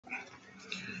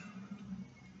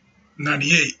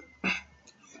98,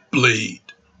 Blade.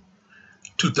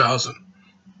 2000,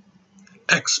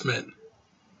 X-Men.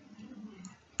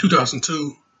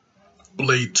 2002,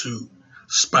 Blade 2,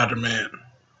 Spider-Man.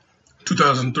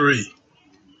 2003,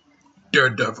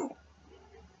 Daredevil.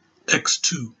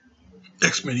 X2,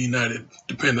 X-Men United,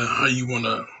 depending on how you want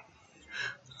to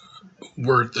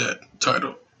word that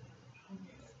title.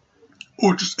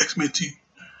 Or just X-Men T.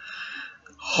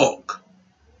 Hulk.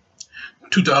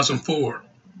 2004,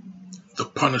 The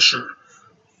Punisher,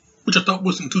 which I thought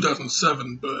was in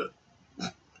 2007, but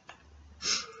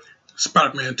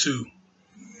Spider-Man 2,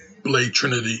 Blade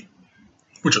Trinity,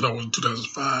 which I thought was in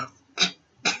 2005.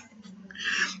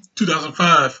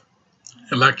 2005,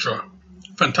 Elektra,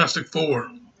 Fantastic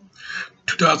Four.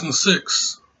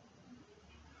 2006,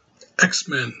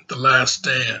 X-Men, The Last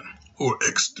Stand, or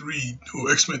X3,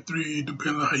 or X-Men 3,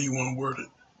 depending on how you want to word it.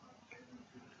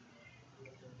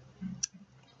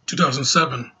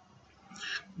 2007,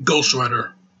 Ghost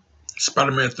Rider,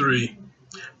 Spider-Man 3,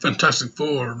 Fantastic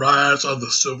Four, Rise of the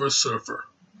Silver Surfer.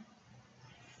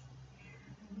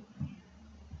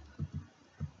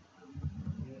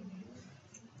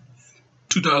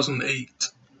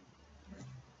 2008.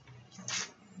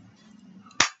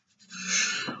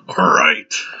 All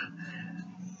right.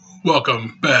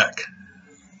 Welcome back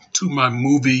to my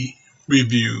movie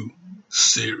review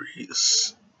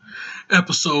series.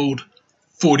 Episode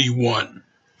 41.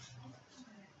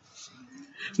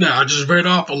 Now, I just read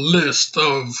off a list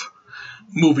of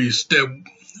movies that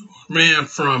ran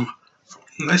from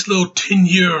a nice little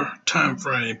 10-year time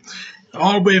frame,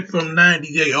 all the way from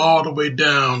 98 all the way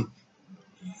down,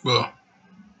 well,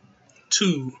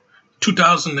 to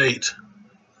 2008,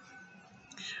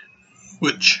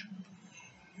 which,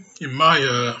 in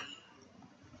my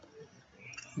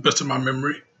best of my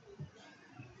memory,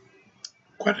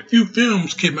 quite a few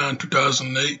films came out in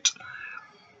 2008.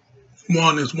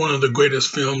 One is one of the greatest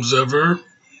films ever,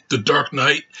 The Dark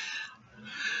Knight,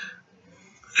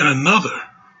 and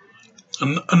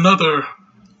another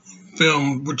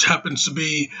film which happens to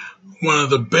be one of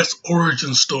the best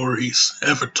origin stories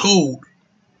ever told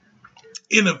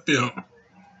in a film,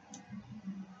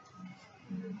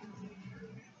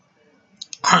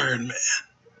 Iron Man.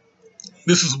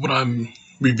 This is what I'm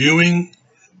reviewing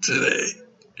today.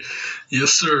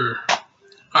 Yes, sir.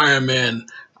 Iron Man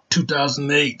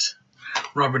 2008.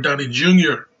 Robert Downey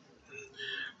Jr.,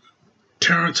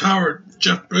 Terrence Howard,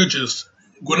 Jeff Bridges,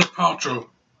 Gwyneth Paltrow.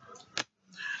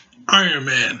 Iron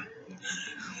Man.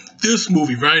 This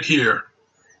movie right here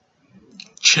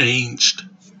changed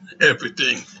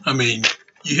everything. I mean,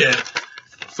 you had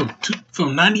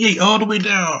from 98 all the way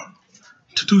down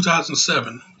to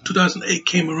 2007. 2008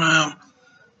 came around.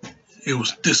 It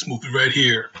was this movie right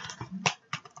here.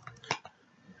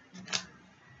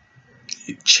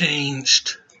 It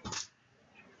changed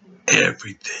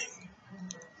everything.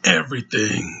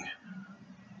 Everything.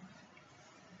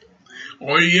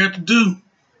 All you had to do,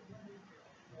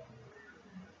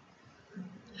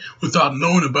 without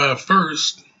knowing about it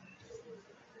first,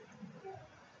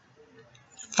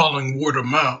 following word of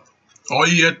mouth, all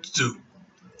you had to do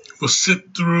was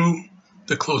sit through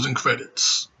the closing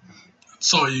credits.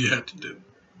 That's all you had to do.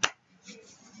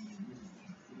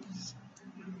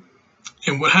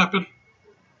 And what happened?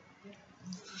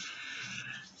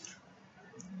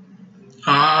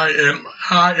 I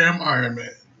am Iron Man.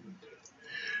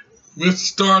 Mr.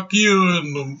 Stark, you're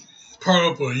in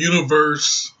part of a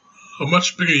universe, a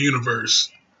much bigger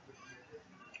universe.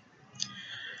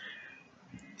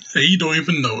 And you don't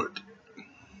even know it.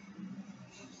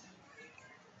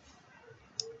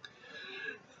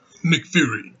 Nick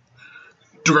Fury,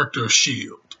 director of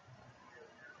S.H.I.E.L.D.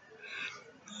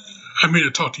 I'm here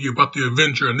to talk to you about the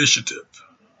Avenger Initiative.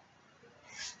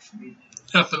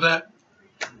 After that,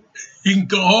 you can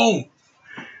go home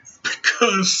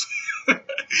because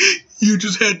you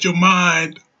just had your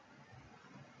mind.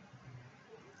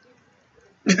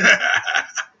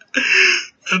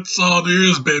 That's all there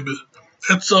is, baby.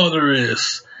 That's all there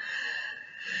is.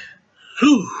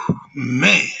 Whew,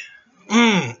 man.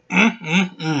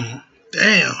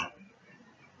 Damn.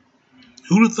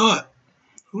 Who'd have thought?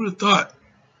 Who'd have thought?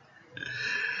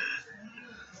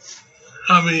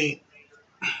 I mean,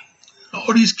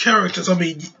 all these characters,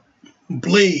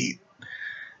 Blade,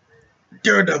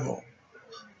 Daredevil,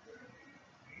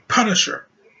 Punisher,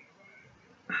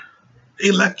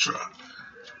 Elektra,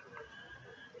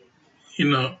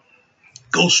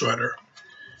 Ghost Rider,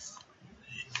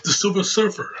 the Silver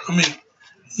Surfer.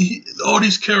 All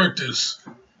these characters,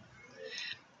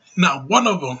 not one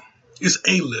of them is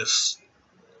A-list.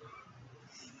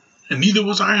 And neither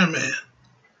was Iron Man.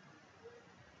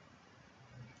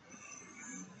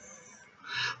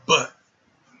 But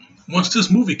once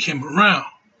this movie came around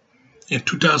in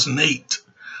 2008,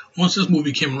 once this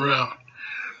movie came around,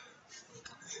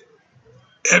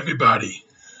 everybody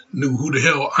knew who the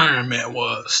hell Iron Man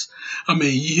was. I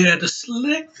mean, you had a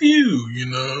select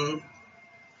few,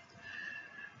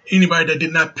 Anybody that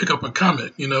did not pick up a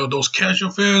comic, those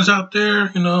casual fans out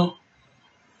there,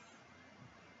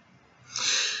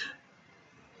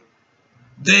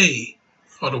 they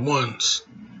are the ones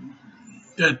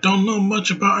that don't know much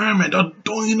about Iron Man,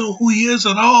 don't even know who he is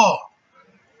at all.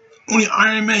 Only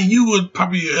Iron Man you would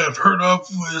probably have heard of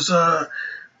was,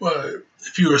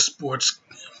 if you're a sports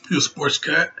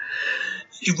cat,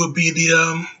 it would be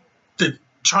the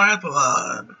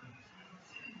triathlon.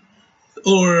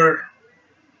 Or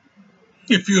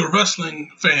if you're a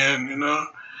wrestling fan,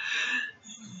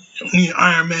 only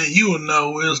Iron Man you will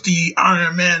know is the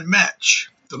Iron Man match.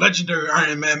 The legendary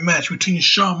Iron Man match between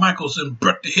Shawn Michaels and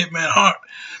Bret the Hitman Hart.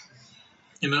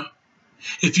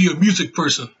 If you're a music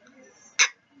person,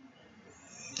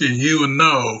 then you will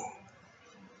know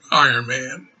Iron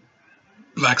Man,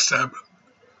 Black Sabbath.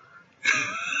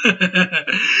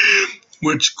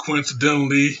 Which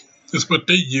coincidentally is what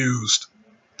they used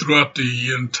throughout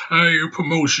the entire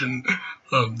promotion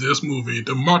of this movie.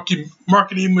 The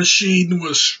marketing machine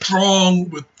was strong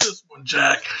with this one,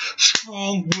 Jack.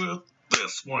 Strong with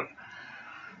this one.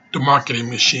 The marketing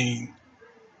machine.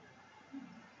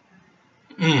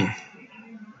 I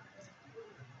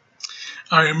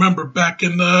remember back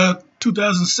in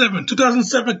 2007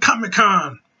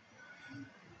 Comic-Con.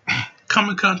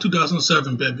 Comic-Con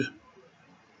 2007, baby.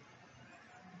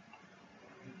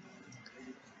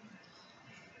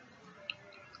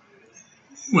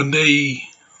 When they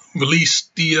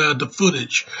released the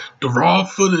footage, the raw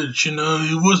footage,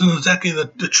 it wasn't exactly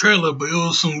the trailer, but it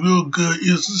was some real good.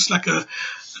 It was just like a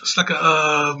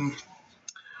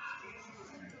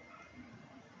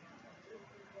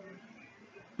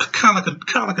kind of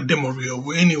like a demo reel.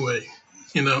 But anyway,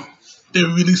 they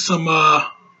released some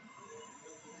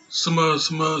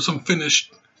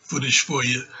finished footage for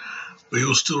you, but it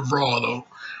was still raw though.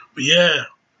 But yeah,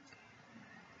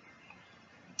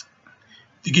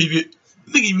 they gave you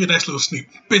a nice little sneak.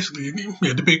 Basically, they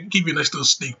gave you a nice little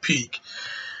sneak peek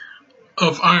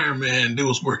of Iron Man. They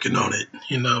was working on it.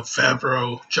 Jon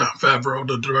Favreau,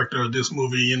 the director of this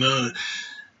movie.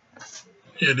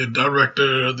 The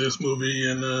director of this movie,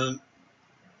 and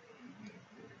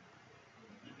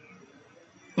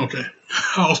okay,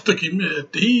 I was thinking, man,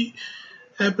 did he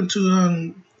happen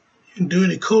to do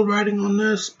any co-writing on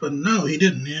this? But no, he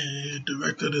didn't. He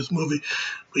directed this movie.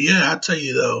 But yeah, I tell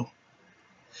you though,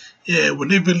 yeah, when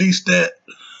they released that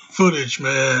footage,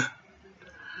 man,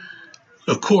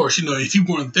 of course, if you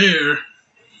weren't there,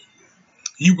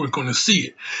 you weren't going to see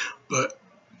it. But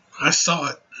I saw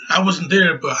it. I wasn't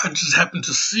there, but I just happened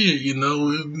to see it,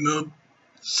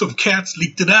 some cats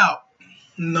leaked it out,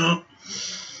 And,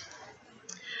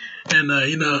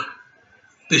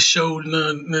 they showed,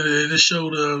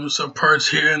 some parts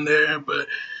here and there, but,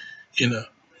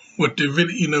 what they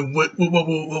really, what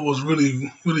was really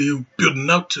building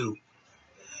up to,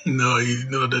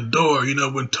 the door,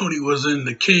 when Tony was in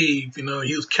the cave, he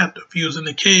was captive, he was in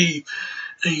the cave,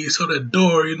 and you saw that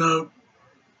door,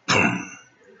 boom.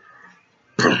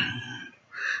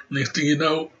 Next thing you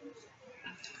know,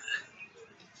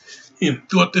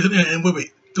 throughout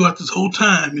this whole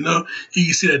time, you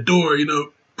can see that door,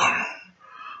 boom, boom,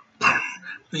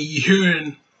 and you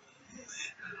hearing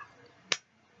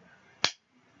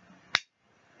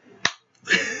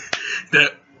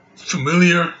that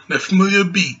familiar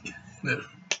beat,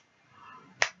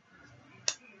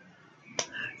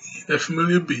 that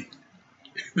familiar beat.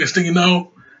 Next thing you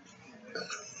know,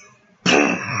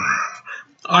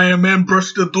 Iron Man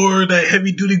burst through the door, that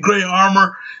heavy-duty gray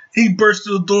armor. He burst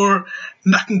through the door,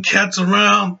 knocking cats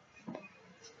around,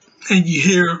 and you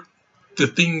hear the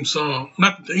theme song.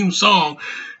 Not the theme song,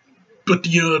 but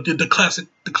the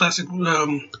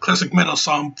classic metal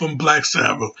song from Black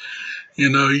Sabbath. You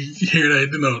hear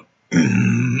that,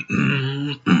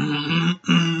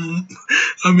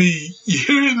 I mean, you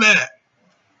hear that,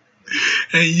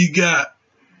 and you got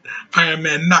Iron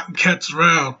Man knocking cats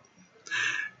around.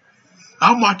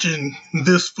 I'm watching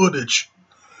this footage.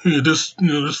 This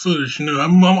footage.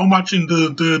 I'm watching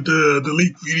the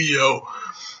leak video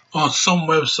on some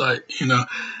website.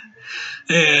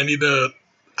 And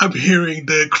I'm hearing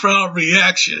the crowd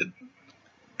reaction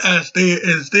as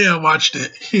they are watching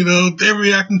it. They're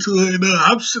reacting to it.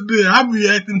 I'm sitting there, I'm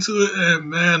reacting to it, and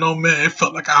man, oh man, it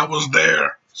felt like I was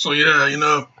there. So yeah,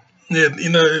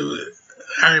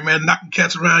 Iron Man knocking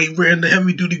cats around. He wearing the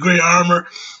heavy duty gray armor.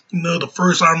 The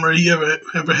first armor he ever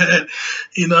had.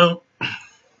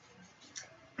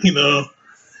 you know,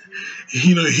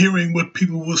 hearing what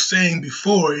people were saying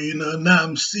before, now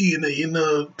I'm seeing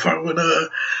it, part when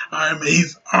Iron Man,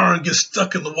 his arm gets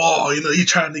stuck in the wall, he's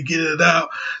trying to get it out.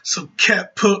 So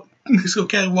Cat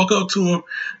walk up to him,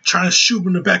 trying to shoot him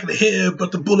in the back of the head,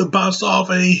 but the bullet bounced off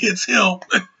and he hits him.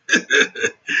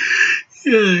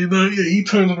 He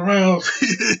turns it around.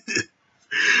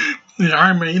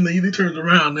 Iron Man, he turns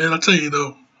around, man. I tell you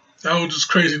though, that was just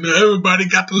crazy. Everybody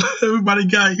got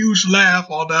a huge laugh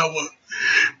on that one.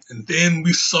 And then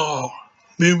we saw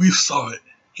it,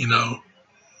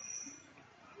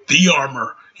 the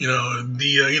armor,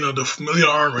 the familiar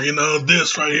armor,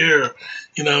 this right here,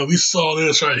 we saw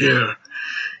this right here,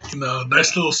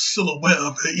 nice little silhouette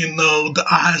of it, the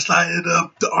eyes lighted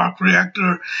up, the arc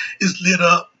reactor is lit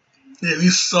up. Yeah, we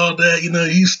saw that,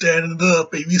 he's standing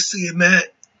up, and we seeing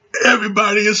that.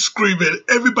 Everybody is screaming.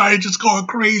 Everybody just going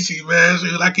crazy, man. So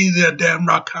like he's at a damn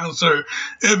rock concert.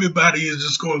 Everybody is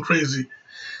just going crazy.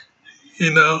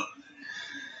 And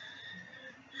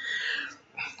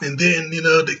then,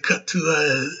 they cut to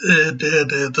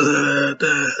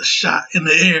the shot in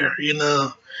the air,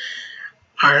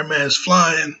 Iron Man's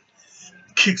flying,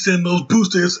 kicks in those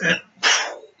boosters, and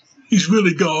he's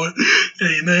really going.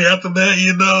 And after that,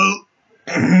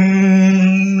 Iron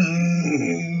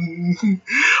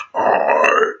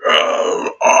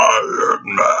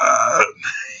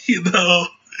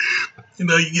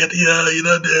Man, you get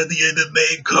the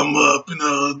name come up,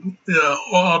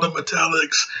 all the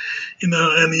metallics, and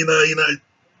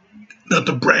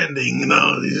the branding,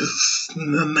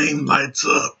 the name lights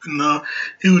up,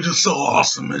 it was just so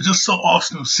awesome. It's just so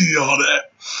awesome to see all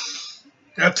that.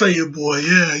 I tell you, boy,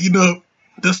 yeah,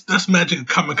 that's magic of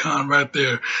Comic-Con right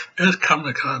there. That's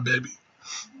Comic-Con, baby.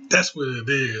 That's what it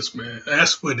is, man.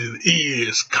 That's what it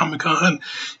is. Comic-Con,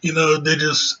 they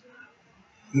just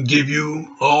give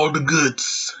you all the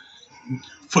goods.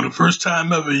 For the first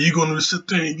time ever, you're going to sit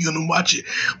there and you're going to watch it.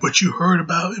 What you heard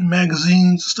about in magazines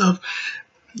and stuff,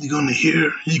 you're going to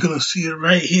see it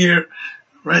right here,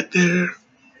 right there.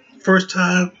 First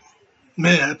time,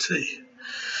 man, I tell you.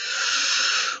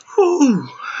 Whew.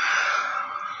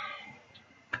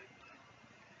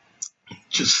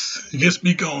 Just gets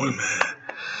me going, man.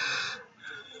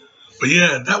 But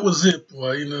yeah, that was it,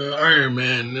 boy. Iron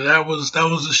Man. That was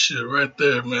the shit right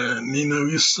there, man.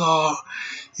 You saw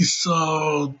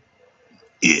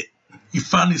it. You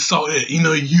finally saw it.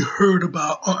 You heard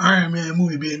about an Iron Man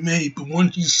movie being made, but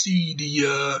once you see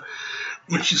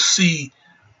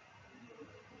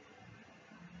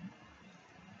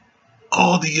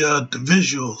all the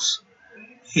visuals,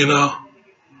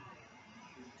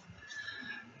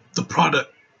 the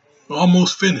product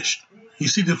almost finished. You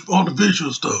see all the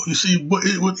visuals though. You see what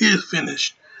is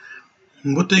finished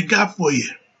and what they got for you.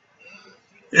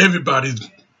 Everybody.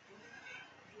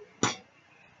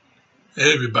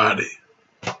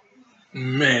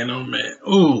 Man, oh man.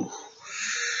 Oh.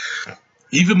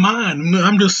 Even mine.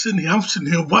 I'm just sitting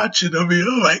here watching. I mean,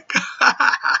 oh my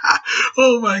God.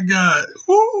 Oh my God.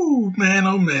 Ooh, man,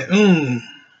 oh man.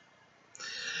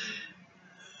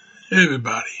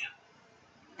 Everybody.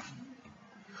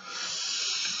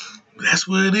 That's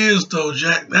what it is, though,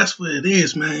 Jack. That's what it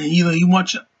is, man. You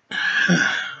watch it.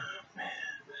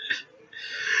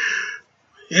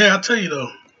 Yeah, I'll tell you,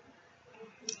 though.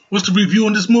 What's the review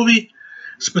on this movie?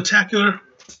 Spectacular.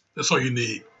 That's all you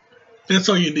need. That's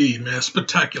all you need, man.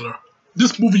 Spectacular.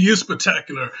 This movie is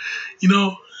spectacular.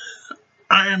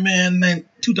 Iron Man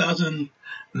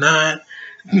 2009,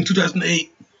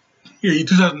 2008. Yeah,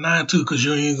 2009 too, because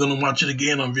you ain't gonna watch it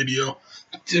again on video.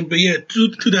 But yeah,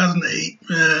 2008,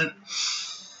 man.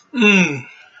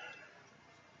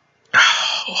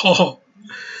 Oh.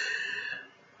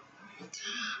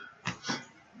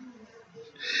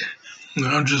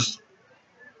 I'm just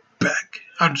back.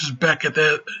 I'm just back in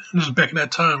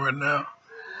that time right now.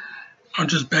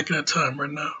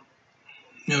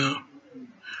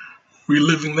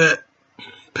 Reliving that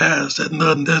past,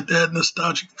 that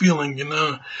nostalgic feeling,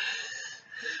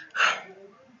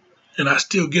 And I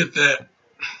still get that.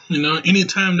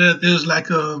 Anytime that there's like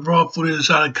a raw footage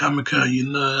out of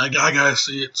Comic-Con, I gotta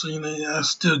see it. So, I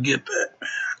still get that. I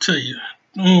tell you.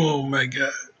 Oh my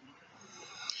God.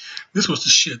 This was the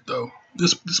shit though.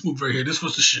 This movie right here, this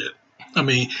was the shit. I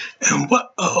mean, and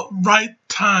what a right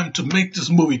time to make this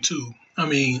movie too. I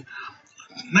mean,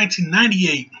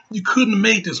 1998, you couldn't have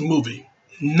made this movie.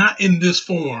 Not in this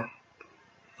form.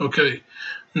 Okay?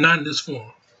 Not in this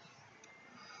form.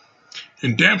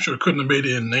 And damn sure couldn't have made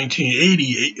it in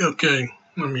 1988. Okay?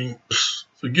 I mean,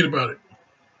 forget about it.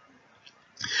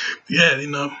 Yeah,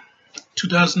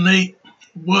 2008,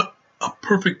 what a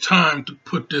perfect time to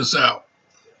put this out.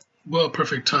 Well,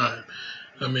 perfect time.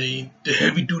 I mean, the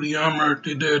heavy duty armor,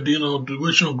 the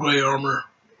original gray armor.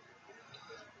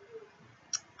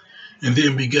 And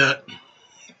then we got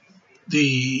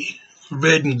the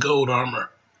red and gold armor.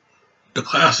 The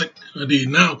classic, the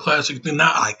now classic, the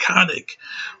now iconic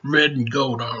red and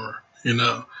gold armor, and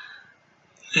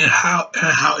how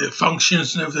it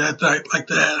functions and everything like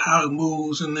that, how it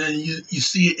moves, and then you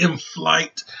see it in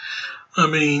flight. I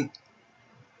mean,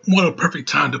 what a perfect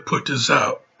time to put this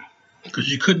out,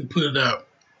 because you couldn't put it out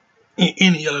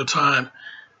any other time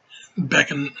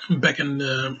back in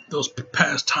those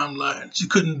past timelines. You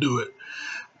couldn't do it.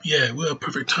 Yeah, what a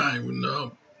perfect time,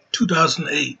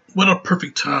 2008. What a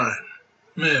perfect time,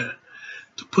 man,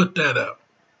 to put that out.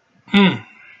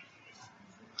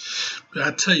 But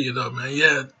I tell you though, man,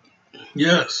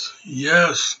 yes,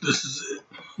 this is it.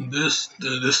 This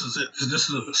is it.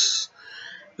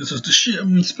 This is the shit. I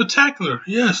mean, spectacular.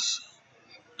 Yes.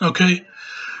 Okay.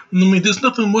 I mean, there's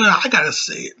nothing more I gotta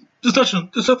say. There's nothing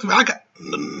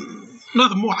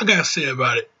nothing more I gotta say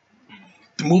about it.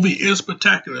 The movie is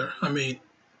spectacular. I mean,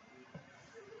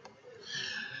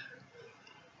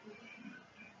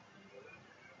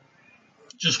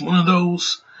 just one of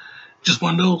those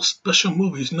special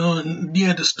movies, and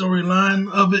the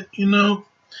storyline of it,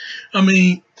 I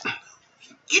mean,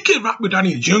 you get Robert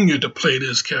Downey Jr. to play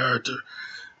this character.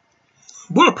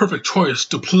 What a perfect choice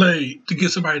to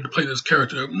get somebody to play this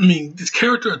character. I mean, this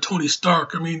character of Tony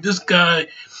Stark, I mean, this guy,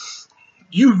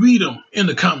 you read him in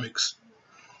the comics.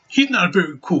 He's not a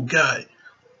very cool guy,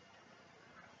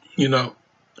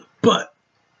 but,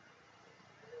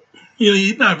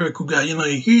 he's not a very cool guy.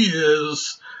 He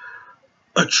is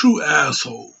a true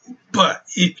asshole. But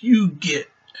if you get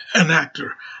an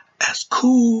actor as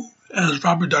cool as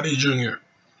Robert Downey Jr.,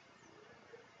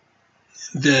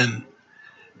 then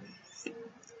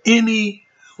any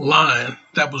line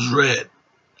that was read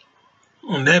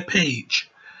on that page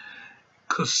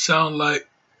could sound like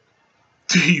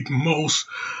the most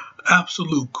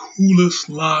absolute coolest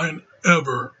line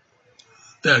ever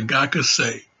that a guy could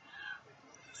say.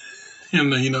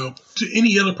 And, to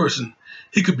any other person,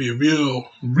 he could be a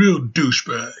real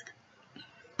douchebag.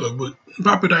 But with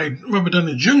Robert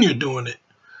Downey Jr. doing it,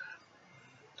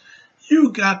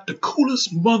 you got the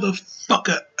coolest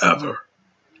motherfucker ever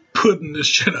putting this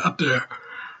shit out there.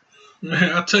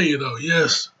 Man, I tell you though,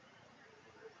 yes.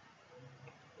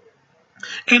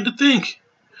 And to think,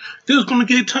 they was going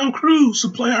to get Tom Cruise to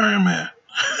play Iron Man.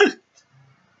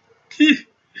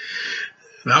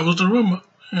 That was the rumor,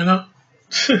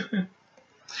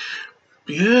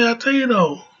 Yeah, I tell you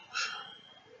though.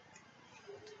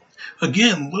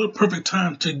 Again, what a perfect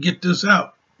time to get this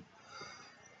out.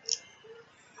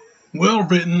 Well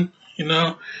written,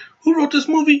 Who wrote this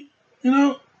movie?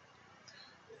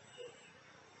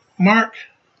 Mark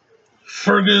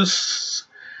Fergus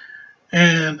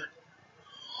and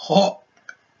Hawk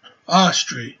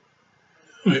Ostry.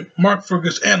 Mark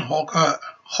Fergus and Hawk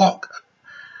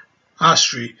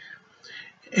Ostry.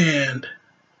 And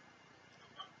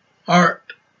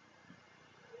Art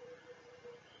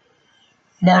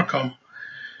Markham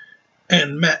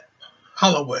and Matt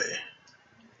Holloway.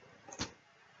 I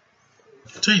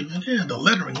tell you, man, the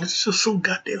lettering, it's just so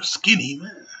goddamn skinny,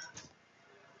 man.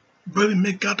 Barely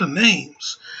make out the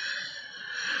names.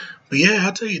 But yeah,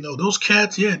 I tell you, those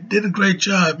cats, did a great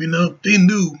job. They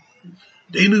knew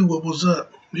what was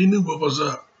up.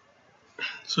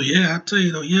 So yeah, I tell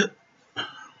you though,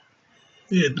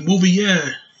 the movie,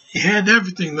 it had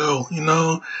everything though.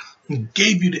 It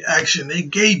gave you the action. It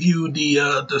gave you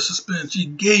the suspense.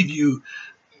 It gave you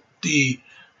the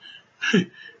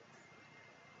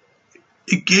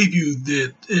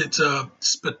its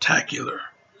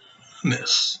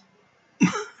spectacularness.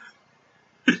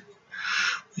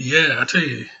 Yeah, I tell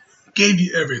you, gave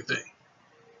you everything,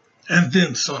 and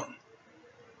then some.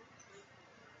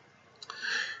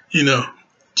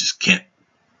 Just can't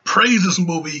praise this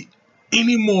movie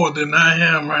any more than I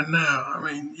am right now. I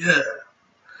mean,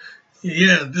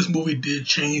 this movie did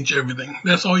change everything.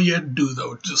 That's all you had to do,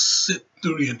 though. Just sit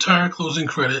through the entire closing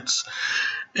credits,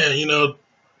 and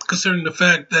considering the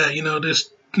fact that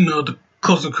the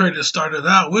closing credits started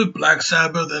out with Black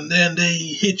Sabbath, and then they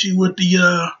hit you with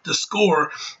the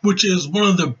score, which is one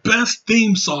of the best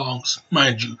theme songs,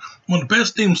 mind you, one of the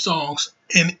best theme songs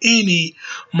in any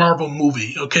Marvel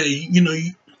movie. Okay,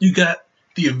 you got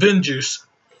the Avengers,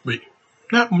 wait,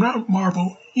 not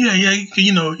Marvel,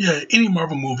 any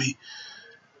Marvel movie,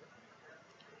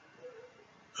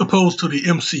 opposed to the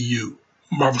MCU,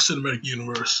 Marvel Cinematic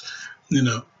Universe,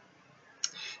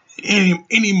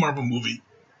 any Marvel movie.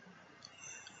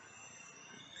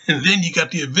 And then you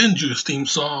got the Avengers theme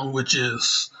song, which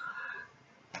is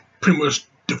pretty much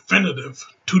definitive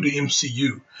to the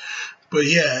MCU. But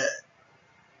yeah,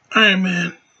 Iron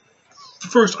Man, the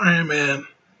first Iron Man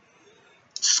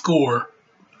score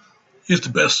is the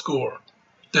best score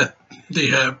that they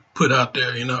have put out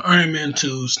there. Iron Man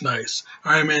 2 is nice.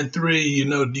 Iron Man 3,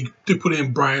 they put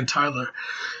in Brian Tyler.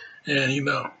 And,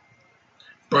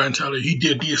 Brian Tyler, he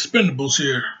did the Expendables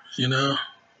here,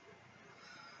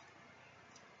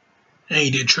 And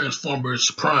he did Transformers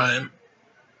Prime.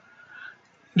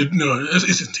 No,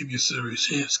 it's a TV series,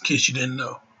 in case you didn't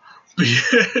know. But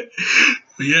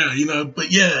yeah,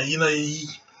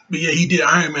 he did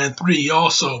Iron Man 3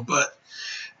 also, but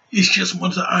it's just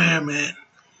one of the Iron Man.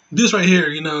 This right here,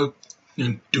 doom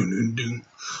doom doom doom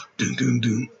doom doom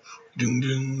doom doom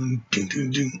doom doom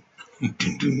doom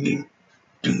doom doom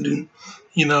doom doom.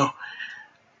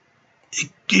 It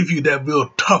gave you that real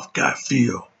tough guy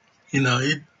feel.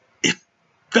 It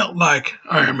felt like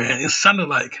Iron Man. It sounded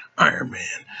like Iron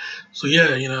Man. So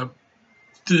yeah,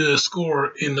 the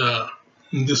score in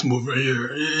this movie right here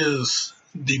is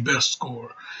the best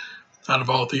score out of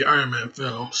all the Iron Man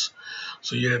films.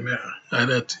 So yeah, man, I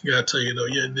gotta tell you though,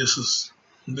 yeah, this is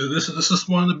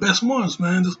one of the best ones,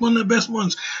 man. This is one of the best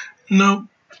ones.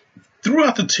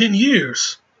 Throughout the 10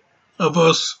 years of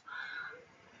us,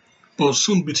 well,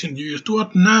 soon to be 10 years,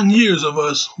 throughout the 9 years of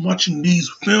us watching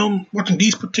these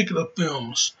particular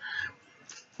films,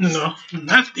 not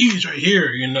these right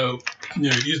here,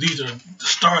 these are the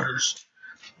starters,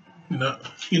 not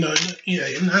these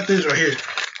right here,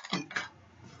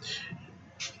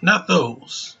 not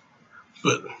those.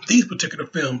 But these particular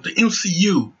films, the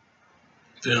MCU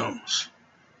films,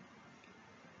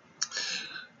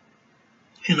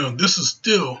 this is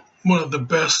still one of the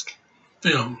best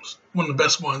films, one of the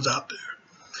best ones out there.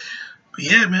 But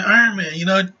yeah, man, Iron Man,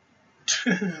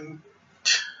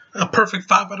 a perfect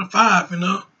 5 out of 5,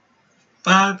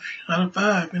 5 out of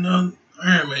 5,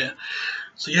 Iron Man.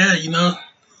 So yeah,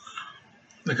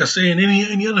 like I say in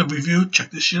any other review,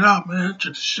 check this shit out, man.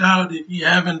 Check this shit out. If you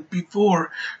haven't before,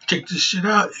 check this shit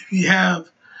out. If you haven't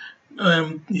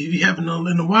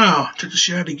in a while, check this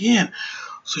shit out again.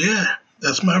 So yeah,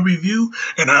 that's my review,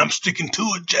 and I'm sticking to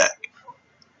it, Jack.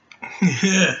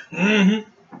 Yeah.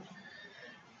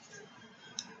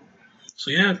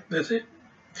 So yeah, that's it.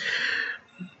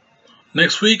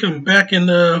 Next week, I'm back in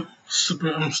I'm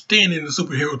staying in the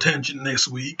superhero tangent next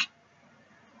week.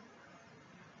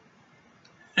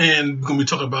 And we're going to be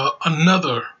talking about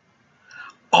another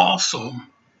awesome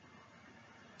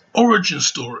origin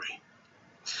story.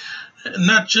 And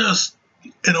not just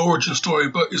an origin story,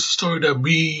 but it's a story that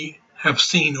we have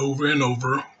seen over and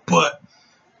over, but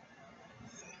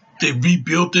they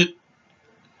rebuilt it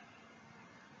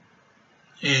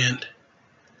and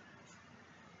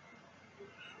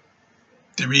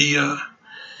they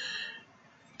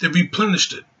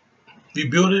replenished it.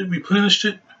 Rebuilt it, replenished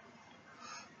it,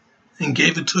 and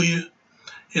gave it to you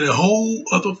in a whole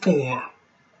other form.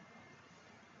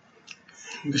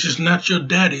 This is not your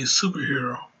daddy's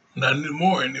superhero. Not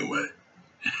anymore, anyway.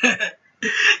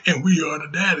 And we are the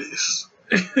daddies.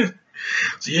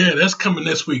 So, yeah, that's coming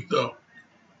next week, though.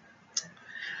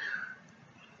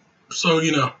 So,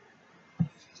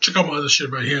 check out my other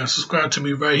shit right here and subscribe to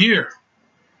me right here.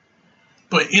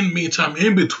 But in the meantime,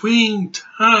 in between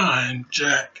time,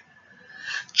 Jack,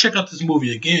 check out this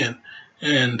movie again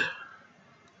and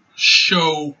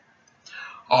show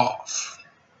off.